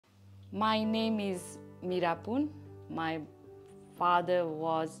My name is Mira Pun. My father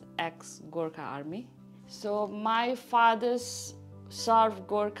was ex-Gurkha army. So my father served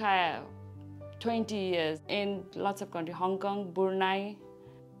Gurkha 20 years in lots of countries, Hong Kong, Brunei.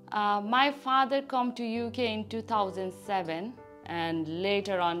 My father come to UK in 2007, and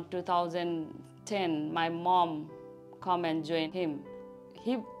later on 2010, my mom come and join him.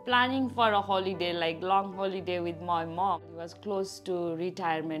 He planning for a holiday, like long holiday with my mom. He was close to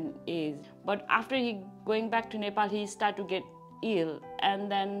retirement age. But after he going back to Nepal, he started to get ill.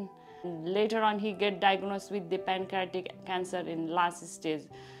 And then later on, he get diagnosed with the pancreatic cancer in last stage.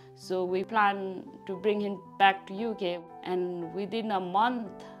 So we plan to bring him back to UK. And within a month,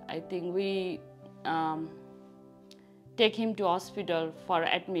 I think we take him to hospital for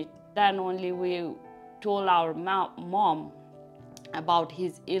admit. Then only we told our mom about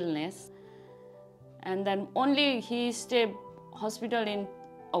his illness, and then only he stayed hospital in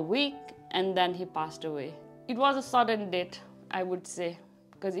a week, and then he passed away. It was a sudden death, I would say,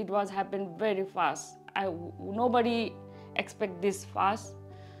 because it was happened very fast. Nobody expect this fast,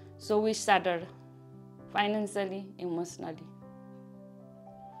 so we shattered financially, emotionally.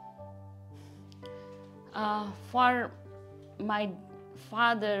 For my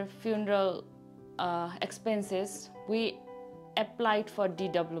father funeral expenses, we applied for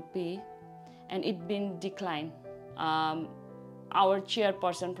DWP, and it been declined. Our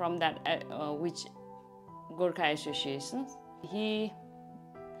chairperson from that which Gurkha Association, he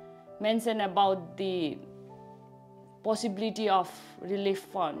mentioned about the possibility of relief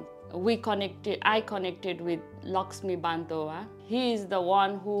fund. I connected with Lakshmi Bantova. He is the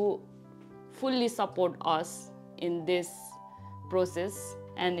one who fully support us in this process,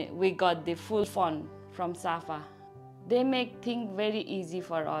 and we got the full fund from SSAFA. They make things very easy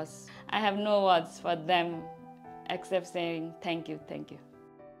for us. I have no words for them except saying thank you, thank you.